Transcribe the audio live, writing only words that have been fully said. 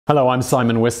Hello, I'm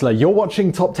Simon Whistler. You're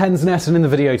watching TopTenzNet, and in the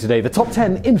video today, the top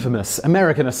 10 infamous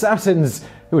American assassins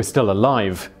who are still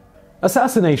alive.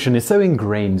 Assassination is so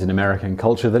ingrained in American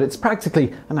culture that it's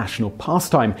practically a national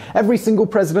pastime. Every single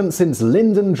president since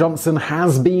Lyndon Johnson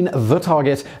has been the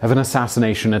target of an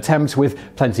assassination attempt, with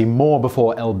plenty more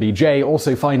before LBJ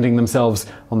also finding themselves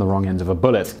on the wrong end of a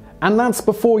bullet. And that's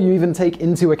before you even take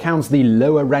into account the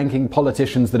lower-ranking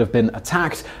politicians that have been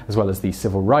attacked, as well as the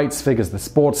civil rights figures, the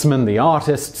sportsmen, the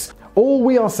artists. All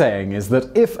we are saying is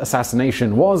that if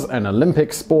assassination was an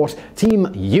Olympic sport,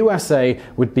 Team USA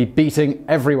would be beating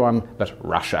everyone but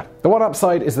Russia. The one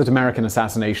upside is that American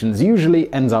assassinations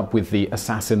usually end up with the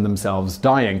assassin themselves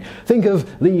dying. Think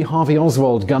of Lee Harvey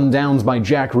Oswald gunned down by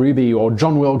Jack Ruby, or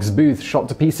John Wilkes Booth shot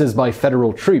to pieces by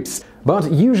federal troops.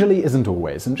 But usually isn't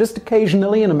always, and just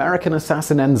occasionally an American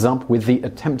assassin ends up with the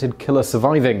attempted killer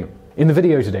surviving. In the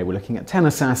video today, we're looking at 10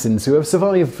 assassins who have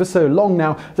survived for so long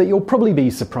now that you'll probably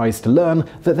be surprised to learn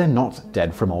that they're not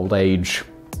dead from old age.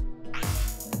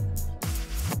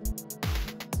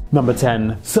 Number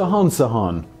 10. Sirhan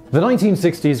Sirhan. The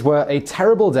 1960s were a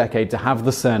terrible decade to have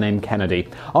the surname Kennedy.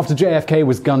 After JFK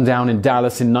was gunned down in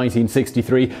Dallas in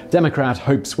 1963, Democrat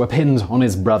hopes were pinned on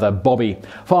his brother Bobby.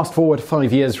 Fast forward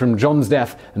 5 years from John's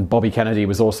death, and Bobby Kennedy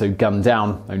was also gunned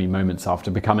down, only moments after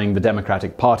becoming the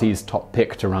Democratic Party's top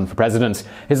pick to run for president.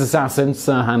 His assassin,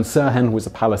 Sirhan Sirhan, was a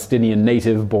Palestinian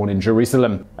native born in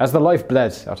Jerusalem. As the life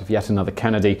bled out of yet another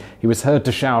Kennedy, he was heard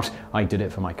to shout, "I did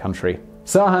it for my country."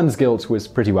 Sirhan's guilt was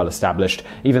pretty well established.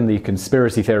 Even the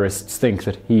conspiracy theorists think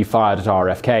that he fired at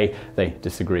RFK. They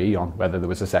disagree on whether there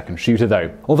was a second shooter, though.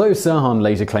 Although Sirhan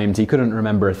later claimed he couldn't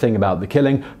remember a thing about the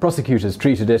killing, prosecutors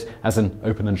treated it as an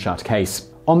open and shut case.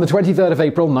 On the 23rd of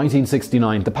April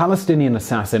 1969, the Palestinian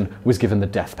assassin was given the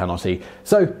death penalty.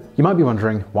 So, you might be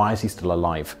wondering, why is he still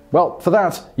alive? Well, for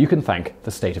that, you can thank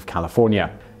the state of California.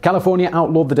 California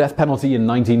outlawed the death penalty in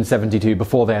 1972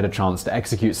 before they had a chance to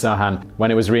execute Sirhan.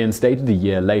 When it was reinstated a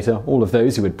year later, all of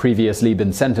those who had previously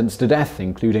been sentenced to death,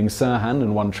 including Sirhan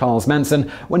and one Charles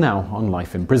Manson, were now on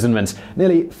life imprisonment.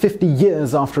 Nearly 50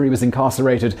 years after he was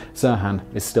incarcerated, Sirhan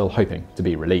is still hoping to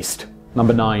be released.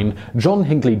 Number 9. John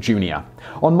Hinckley Jr.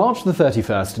 On March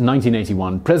 31st,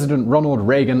 1981, President Ronald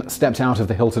Reagan stepped out of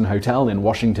the Hilton Hotel in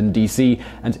Washington, D.C.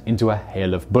 and into a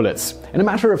hail of bullets. In a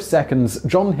matter of seconds,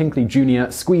 John Hinckley Jr.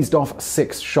 squeezed off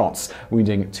 6 shots,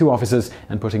 wounding 2 officers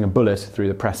and putting a bullet through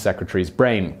the press secretary's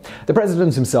brain. The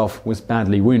president himself was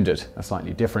badly wounded, a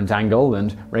slightly different angle,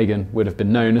 and Reagan would have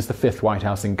been known as the 5th White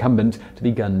House incumbent to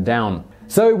be gunned down.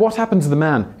 So what happened to the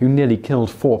man who nearly killed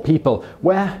 4 people?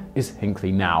 Where is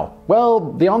Hinckley now?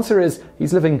 Well, the answer is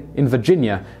he's living in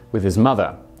Virginia with his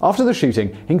mother. After the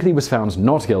shooting, Hinckley was found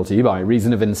not guilty by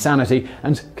reason of insanity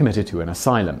and committed to an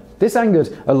asylum. This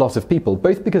angered a lot of people,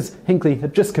 both because Hinckley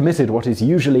had just committed what is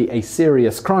usually a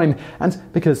serious crime, and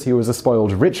because he was a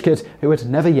spoiled rich kid who had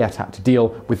never yet had to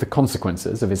deal with the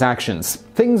consequences of his actions.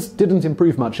 Things didn't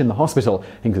improve much in the hospital.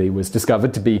 Hinckley was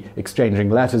discovered to be exchanging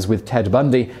letters with Ted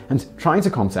Bundy and trying to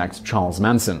contact Charles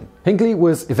Manson. Hinckley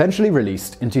was eventually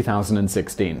released in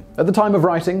 2016. At the time of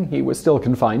writing, he was still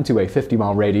confined to a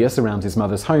 50-mile radius around his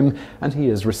mother's home, and he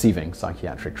is receiving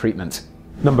psychiatric treatment.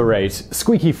 Number 8.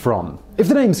 Squeaky Fromme. If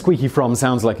the name Squeaky Fromme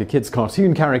sounds like a kid's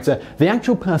cartoon character, the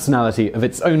actual personality of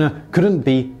its owner couldn't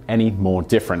be any more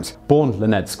different. Born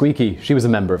Lynette Squeaky, she was a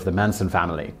member of the Manson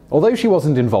family. Although she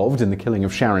wasn't involved in the killing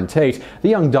of Sharon Tate, the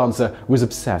young dancer was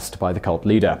obsessed by the cult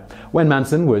leader. When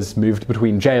Manson was moved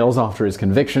between jails after his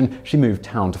conviction, she moved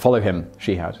town to follow him.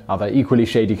 She had other equally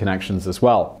shady connections as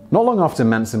well. Not long after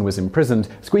Manson was imprisoned,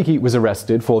 Squeaky was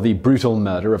arrested for the brutal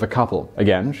murder of a couple.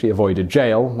 Again, she avoided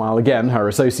jail, while again her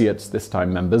associates, this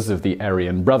time members of the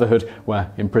Aryan Brotherhood, were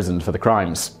imprisoned for the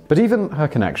crimes. But even her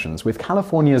connections with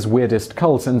California's weirdest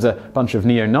cult and a bunch of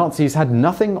neo-Nazis had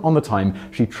nothing on the time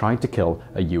she tried to kill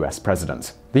a US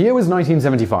president. The year was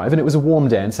 1975, and it was a warm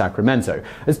day in Sacramento.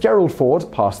 As Gerald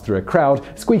Ford passed through a crowd,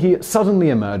 Squeaky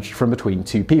suddenly emerged from between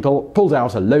 2 people, pulled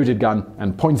out a loaded gun,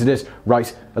 and pointed it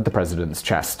right at the president's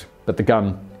chest. But the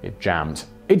gun, it jammed.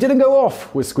 "It didn't go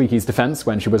off," was Squeaky's defense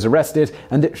when she was arrested,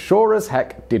 and it sure as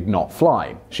heck did not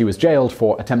fly. She was jailed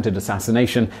for attempted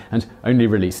assassination and only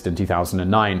released in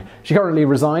 2009. She currently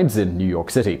resides in New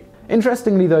York City.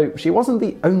 Interestingly, though, she wasn't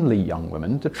the only young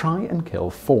woman to try and kill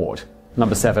Ford.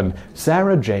 Number 7.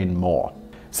 Sarah Jane Moore.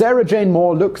 Sarah Jane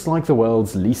Moore looks like the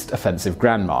world's least offensive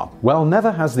grandma. Well,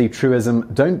 never has the truism,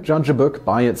 "don't judge a book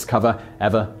by its cover,"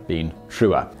 ever been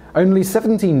truer. Only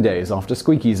 17 days after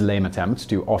Squeaky's lame attempt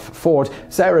to off Ford,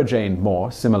 Sarah Jane Moore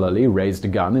similarly raised a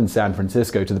gun in San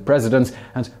Francisco to the president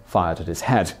and fired at his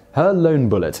head. Her lone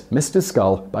bullet missed his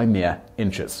skull by mere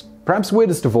inches. Perhaps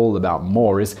weirdest of all about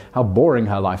Moore is how boring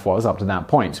her life was up to that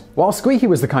point. While Squeaky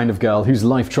was the kind of girl whose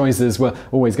life choices were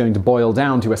always going to boil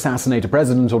down to assassinate a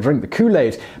president or drink the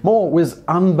Kool-Aid, Moore was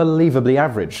unbelievably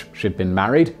average. She'd been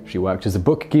married, she worked as a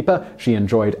bookkeeper, she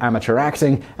enjoyed amateur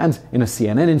acting, and in a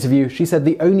CNN interview she said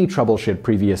the only trouble she'd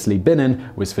previously been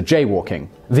in was for jaywalking.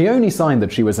 The only sign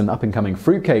that she was an up-and-coming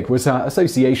fruitcake was her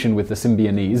association with the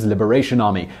Symbionese Liberation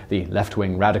Army, the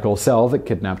left-wing radical cell that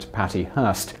kidnapped Patty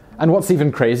Hearst. And what's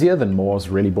even crazier than Moore's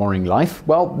really boring life?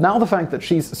 Well, now the fact that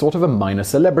she's sort of a minor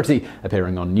celebrity,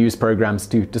 appearing on news programs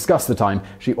to discuss the time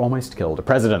she almost killed a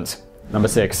president. Number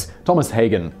 6. Thomas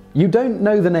Hagan. You don't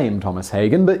know the name Thomas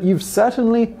Hagan, but you've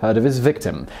certainly heard of his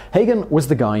victim. Hagan was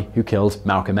the guy who killed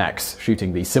Malcolm X,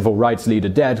 shooting the civil rights leader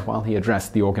dead while he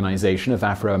addressed the Organization of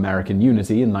Afro-American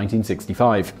Unity in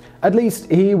 1965. At least,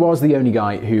 he was the only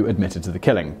guy who admitted to the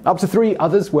killing. Up to 3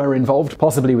 others were involved,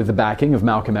 possibly with the backing of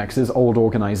Malcolm X's old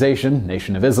organization,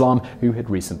 Nation of Islam, who had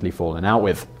recently fallen out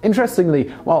with. Interestingly,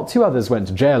 while 2 others went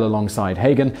to jail alongside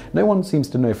Hagan, no one seems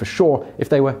to know for sure if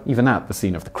they were even at the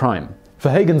scene of the crime. For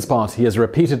Hagan's part, he has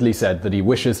repeatedly said that he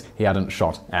wishes he hadn't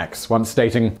shot X, once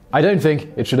stating, "I don't think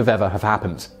it should have ever have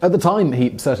happened." At the time,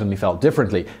 he certainly felt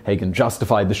differently. Hagan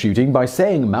justified the shooting by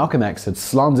saying Malcolm X had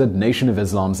slandered Nation of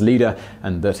Islam's leader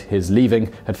and that his leaving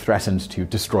had threatened to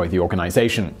destroy the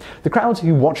organization. The crowd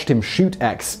who watched him shoot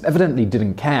X evidently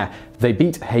didn't care. They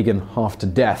beat Hagan half to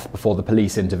death before the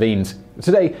police intervened.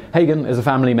 Today, Hagan is a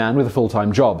family man with a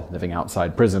full-time job, living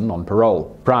outside prison on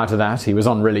parole. Prior to that, he was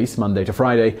on release Monday to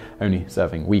Friday, only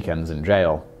serving weekends in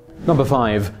jail. Number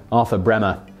 5. Arthur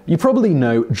Bremer. You probably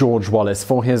know George Wallace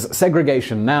for his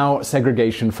segregation now,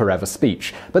 segregation forever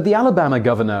speech, but the Alabama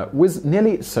governor was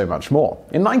nearly so much more.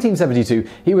 In 1972,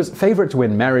 he was favorite to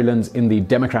win Maryland in the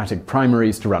Democratic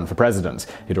primaries to run for president.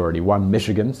 He'd already won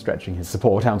Michigan, stretching his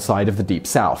support outside of the Deep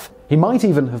South. He might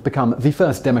even have become the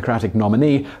first Democratic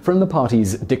nominee from the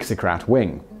party's Dixiecrat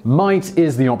wing. Might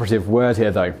is the operative word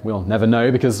here, though. We'll never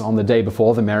know because on the day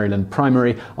before the Maryland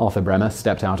primary, Arthur Bremer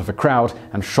stepped out of a crowd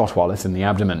and shot Wallace in the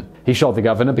abdomen. He shot the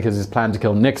governor because his plan to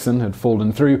kill Nixon had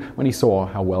fallen through when he saw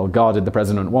how well guarded the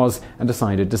president was and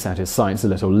decided to set his sights a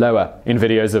little lower. In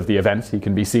videos of the event, he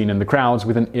can be seen in the crowd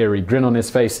with an eerie grin on his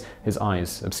face, his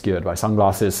eyes obscured by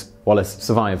sunglasses. Wallace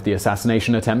survived the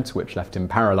assassination attempt, which left him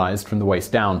paralyzed from the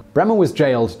waist down. Bremer was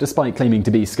jailed despite claiming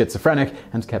to be schizophrenic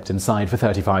and kept inside for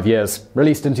 35 years.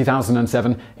 Released in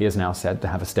 2007, he is now said to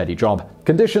have a steady job.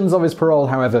 Conditions of his parole,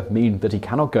 however, mean that he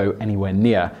cannot go anywhere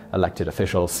near elected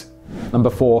officials. Number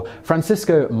 4.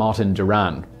 Francisco Martin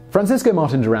Duran. Francisco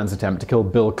Martin Duran's attempt to kill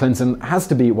Bill Clinton has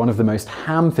to be one of the most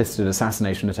ham-fisted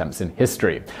assassination attempts in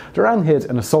history. Duran hid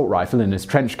an assault rifle in his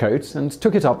trench coat and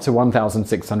took it up to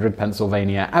 1600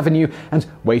 Pennsylvania Avenue and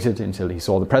waited until he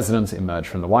saw the president emerge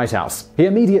from the White House. He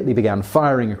immediately began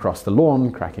firing across the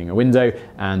lawn, cracking a window,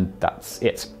 and that's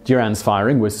it. Duran's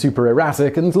firing was super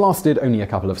erratic and lasted only a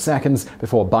couple of seconds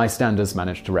before bystanders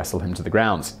managed to wrestle him to the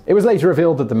ground. It was later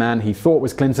revealed that the man he thought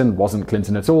was Clinton wasn't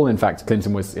Clinton at all. In fact,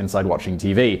 Clinton was inside watching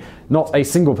TV. Not a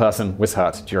single person was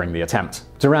hurt during the attempt.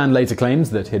 Duran later claimed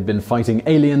that he'd been fighting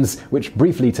aliens, which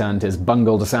briefly turned his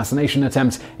bungled assassination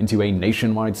attempt into a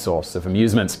nationwide source of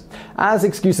amusement. As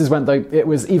excuses went, though, it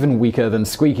was even weaker than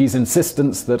Squeaky's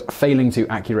insistence that failing to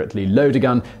accurately load a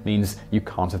gun means you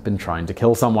can't have been trying to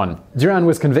kill someone. Duran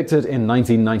was convicted in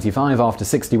 1995 after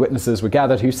 60 witnesses were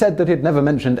gathered who said that he'd never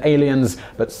mentioned aliens,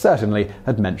 but certainly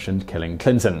had mentioned killing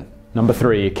Clinton. Number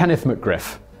 3. Kenneth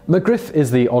McGriff. McGriff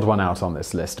is the odd one out on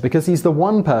this list because he's the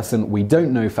one person we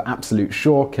don't know for absolute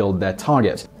sure killed their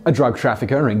target. A drug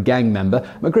trafficker and gang member,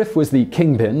 McGriff was the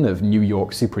kingpin of New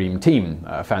York Supreme Team,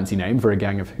 a fancy name for a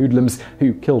gang of hoodlums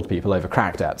who killed people over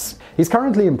crack debts. He's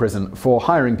currently in prison for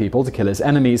hiring people to kill his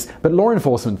enemies, but law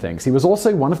enforcement thinks he was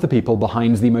also one of the people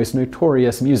behind the most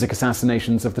notorious music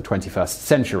assassinations of the 21st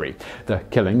century, the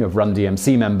killing of Run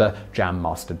DMC member Jam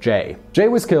Master Jay. Jay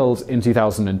was killed in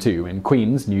 2002 in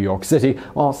Queens, New York City,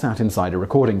 while sat inside a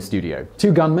recording studio.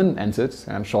 2 gunmen entered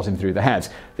and shot him through the head.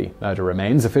 The murder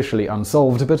remains officially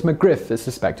unsolved, but McGriff is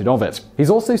suspected of it. He's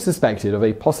also suspected of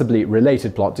a possibly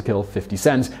related plot to kill 50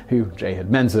 Cent, who Jay had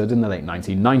mentored in the late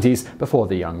 1990s before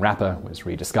the young rapper was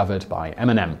rediscovered by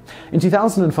Eminem. In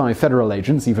 2005, federal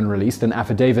agents even released an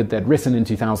affidavit they'd written in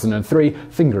 2003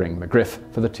 fingering McGriff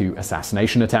for the 2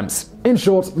 assassination attempts. In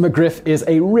short, McGriff is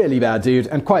a really bad dude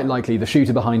and quite likely the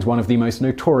shooter behind one of the most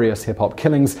notorious hip-hop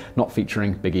killings not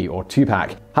featuring Biggie or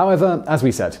Tupac. However, as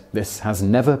we said, this has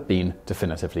never been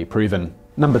definitively proven.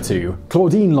 Number 2.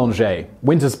 Claudine Longet.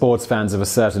 Winter sports fans of a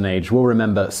certain age will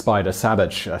remember Spider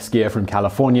Savage, a skier from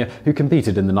California who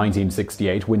competed in the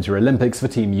 1968 Winter Olympics for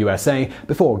Team USA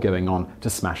before going on to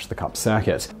smash the Cup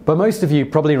circuit. But most of you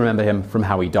probably remember him from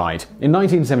how he died. In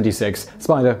 1976,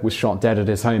 Spider was shot dead at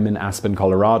his home in Aspen,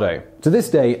 Colorado. To this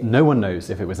day, no one knows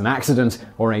if it was an accident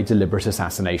or a deliberate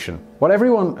assassination. What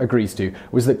everyone agrees to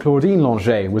was that Claudine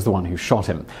Longet was the one who shot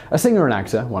him. A singer and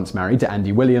actor, once married to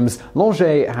Andy Williams,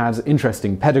 Longet had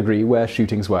interesting pedigree where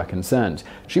shootings were concerned.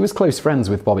 She was close friends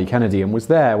with Bobby Kennedy and was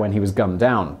there when he was gunned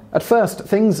down. At first,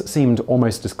 things seemed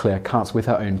almost as clear-cut with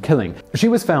her own killing. She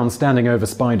was found standing over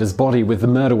Spider's body with the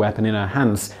murder weapon in her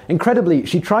hands. Incredibly,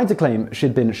 she tried to claim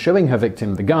she'd been showing her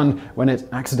victim the gun when it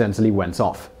accidentally went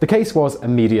off. The case was a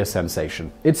media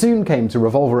sensation. It soon came to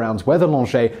revolve around whether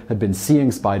Longet had been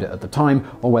seeing Spider at the time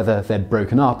or whether they'd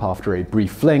broken up after a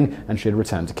brief fling and she had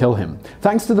returned to kill him.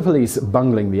 Thanks to the police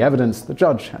bungling the evidence, the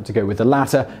judge had to go with the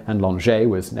latter, and Longet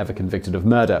was never convicted of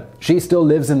murder. She still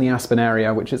lives in the Aspen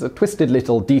area, which is a twisted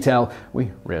little detail we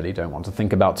really don't want to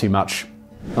think about too much.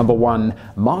 Number 1.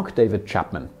 Mark David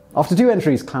Chapman. After 2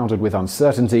 entries clouded with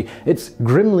uncertainty, it's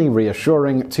grimly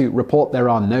reassuring to report there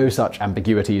are no such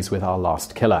ambiguities with our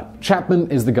last killer.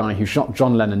 Chapman is the guy who shot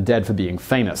John Lennon dead for being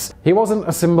famous. He wasn't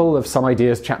a symbol of some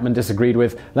ideas Chapman disagreed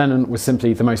with. Lennon was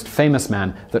simply the most famous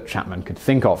man that Chapman could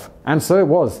think of. And so it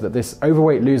was that this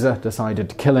overweight loser decided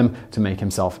to kill him to make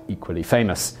himself equally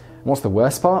famous. And what's the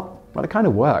worst part? Well, it kind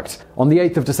of worked. On the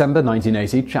 8th of December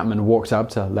 1980, Chapman walked up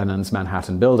to Lennon's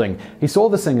Manhattan building. He saw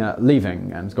the singer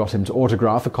leaving and got him to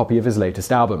autograph a copy of his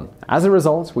latest album. As a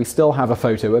result, we still have a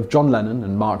photo of John Lennon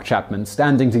and Mark Chapman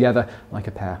standing together like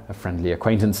a pair of friendly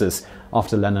acquaintances.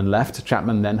 After Lennon left,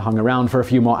 Chapman then hung around for a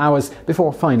few more hours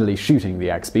before finally shooting the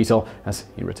ex-Beatle as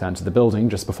he returned to the building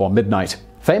just before midnight.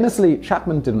 Famously,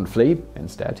 Chapman didn't flee.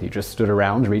 Instead, he just stood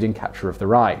around reading Catcher of the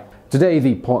Rye. Today,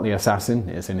 the portly assassin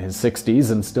is in his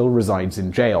 60s and still resides in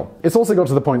jail. It's also got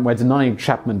to the point where denying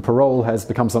Chapman parole has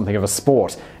become something of a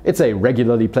sport. It's a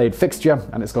regularly played fixture,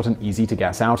 and it's got an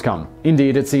easy-to-guess outcome.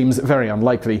 Indeed, it seems very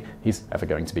unlikely he's ever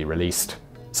going to be released.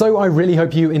 So I really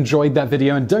hope you enjoyed that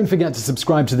video, and don't forget to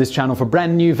subscribe to this channel for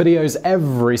brand new videos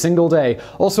every single day.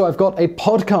 Also, I've got a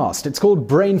podcast. It's called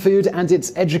BrainFood, and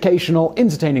it's educational,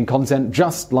 entertaining content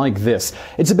just like this.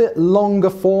 It's a bit longer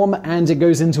form, and it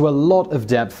goes into a lot of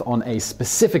depth on a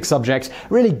specific subject,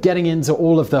 really getting into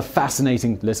all of the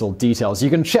fascinating little details. You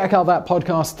can check out that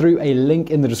podcast through a link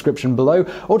in the description below,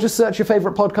 or just search your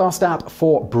favorite podcast app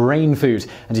for BrainFood.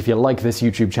 And if you like this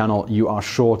YouTube channel, you are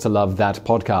sure to love that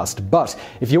podcast. But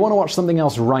if you want to watch something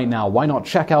else right now, why not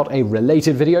check out a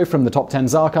related video from the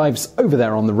TopTenz archives over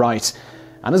there on the right.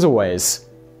 And as always,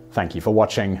 thank you for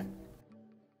watching.